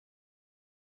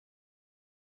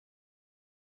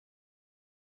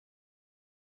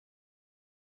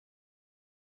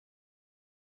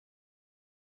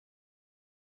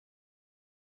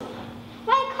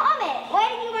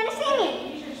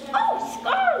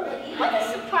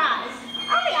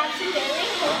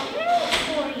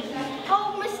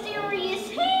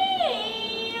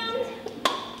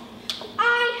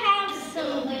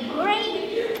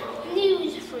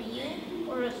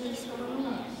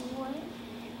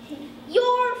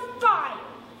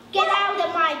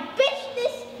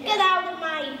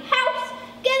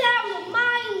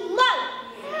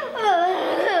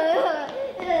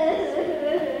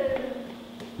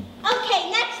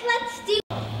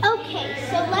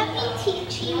let me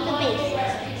teach you the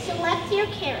basics. Select your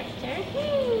character.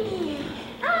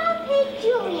 I'll pick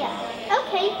Julia.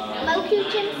 Okay, Moku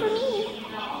Gym for me.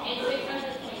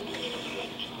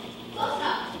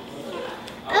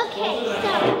 Okay,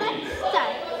 so let's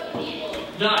start.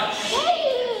 Nice. Hey!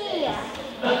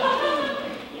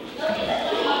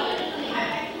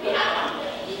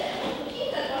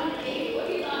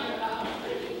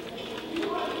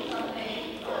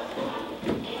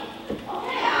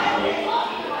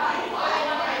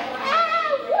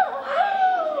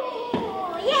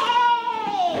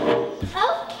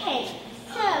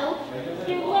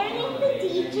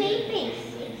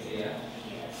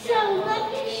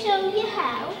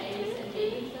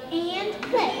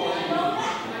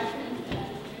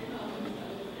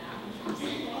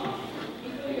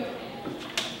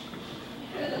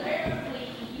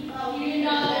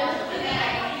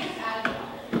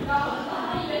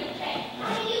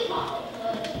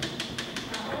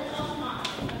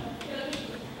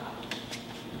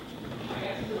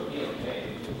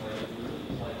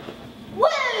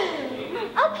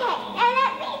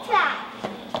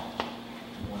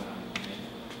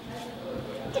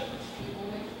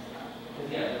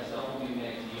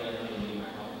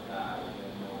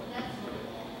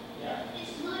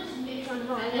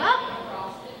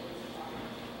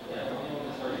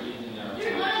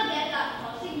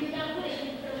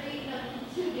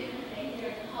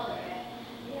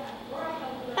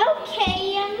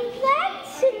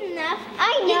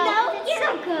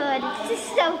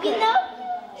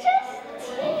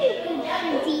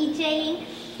 DJing,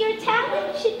 your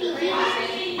talent should be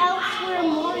used elsewhere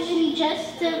more than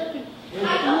just a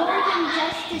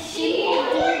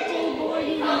simple DJ board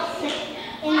in a city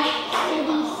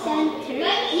center.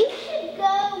 You should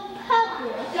go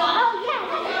public. Oh yeah.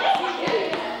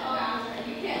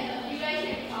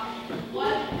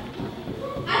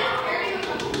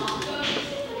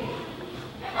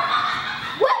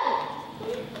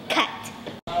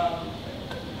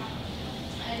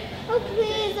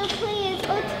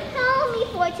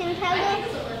 Fortune teller,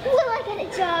 will I get a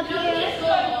job here?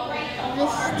 The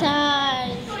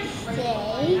stars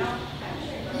say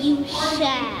you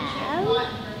shall.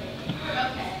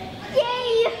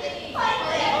 Yay!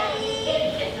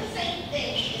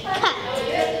 Cut.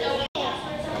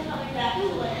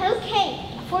 Okay,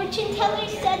 fortune teller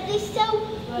said this, so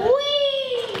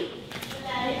wee!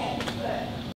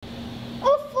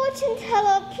 Oh, fortune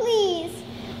teller, please.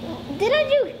 Did I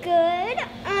do good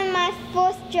on my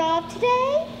first job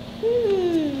today?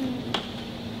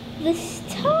 The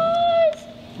stars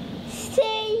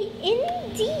say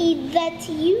indeed that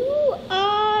you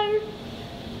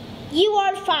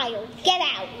are fired. Get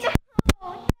out.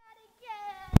 Oh, not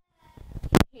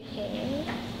again.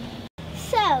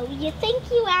 So, you think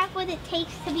you have what it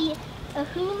takes to be a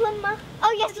hula ma?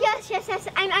 Oh yes.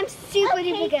 I'm super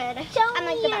duper good. I'm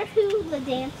like your hula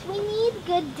dance. We need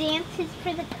good dances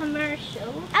for the commercial.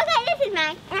 Okay, this is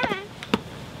mine.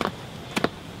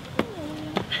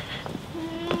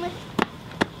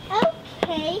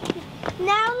 Okay,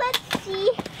 now let's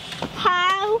see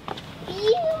how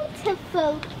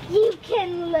beautiful you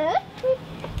can look.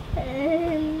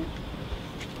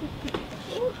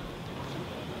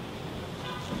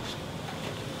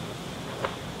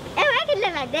 I can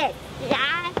look like this.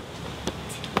 Yeah.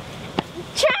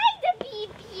 Try to be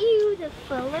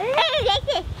beautiful. I'm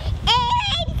so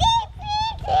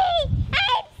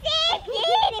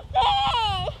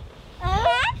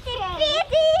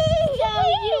So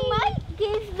you might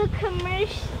give the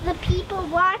people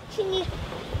watching it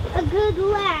a good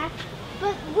laugh,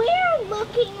 but we're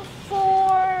looking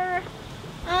for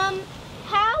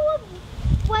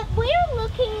what we're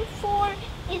looking for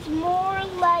is more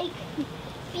like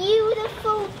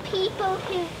beautiful people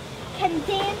who can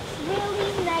dance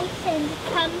really nice and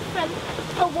come from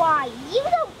Hawaii. You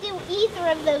don't do either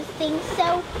of those things,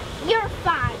 so you're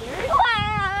fired.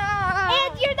 Wow.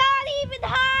 And you're not even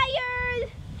hired.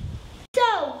 So,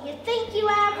 you think you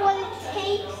have what it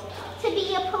takes to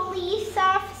be a police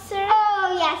officer?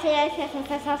 Oh, yes,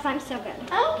 I'm so good.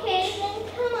 Okay, then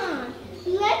come on.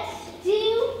 Let's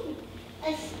do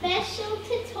a special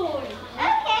tutorial.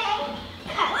 Okay.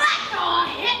 Cut. What the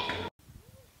heck?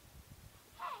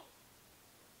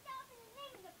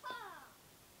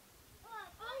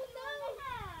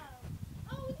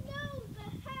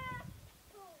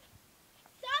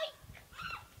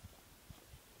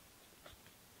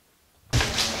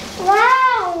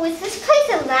 Wow, is this place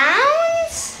a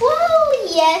lounge?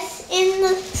 Well, yes,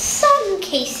 in some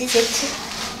cases it's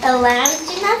a lounge,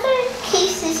 in other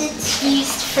cases it's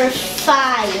used for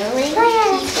firing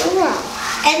people.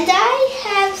 And I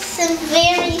have some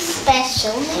very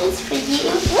special news for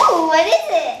you.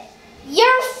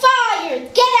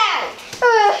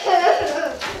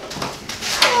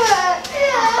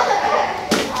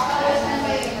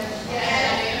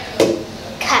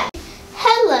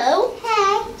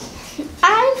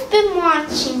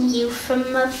 watching you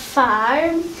from afar,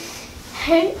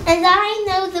 and I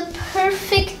know the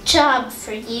perfect job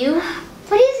for you.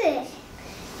 What is it?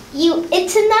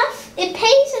 It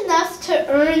pays enough to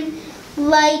earn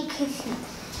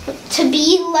to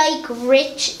be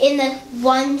rich in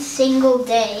one single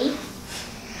day.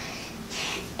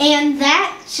 And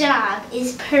that job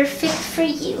is perfect for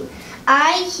you.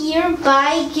 I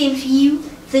hereby give you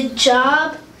the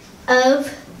job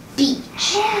of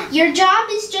beach. Your job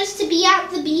is just to be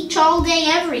at the beach all day,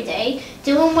 every day,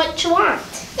 doing what you want.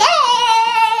 Yay!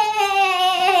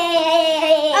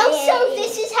 Oh, so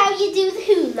this is how you do the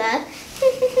hula.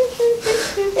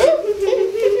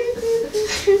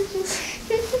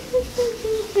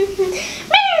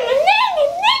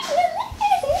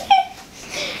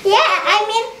 Yeah, I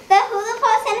mean, the hula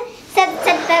person said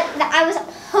that I was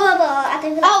horrible at the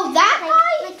hula. Oh, that guy?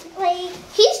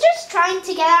 He's just trying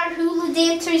to get our hula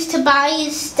dancers to buy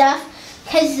his stuff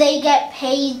because they get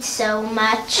paid so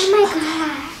much. Oh my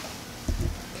god.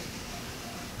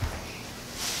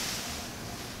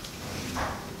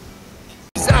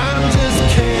 I'm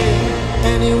just kidding.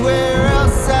 Anywhere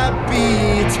else I'd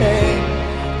be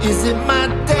taken. Is it my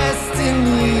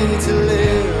destiny to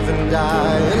live and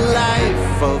die a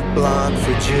life of blonde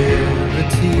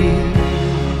fragility?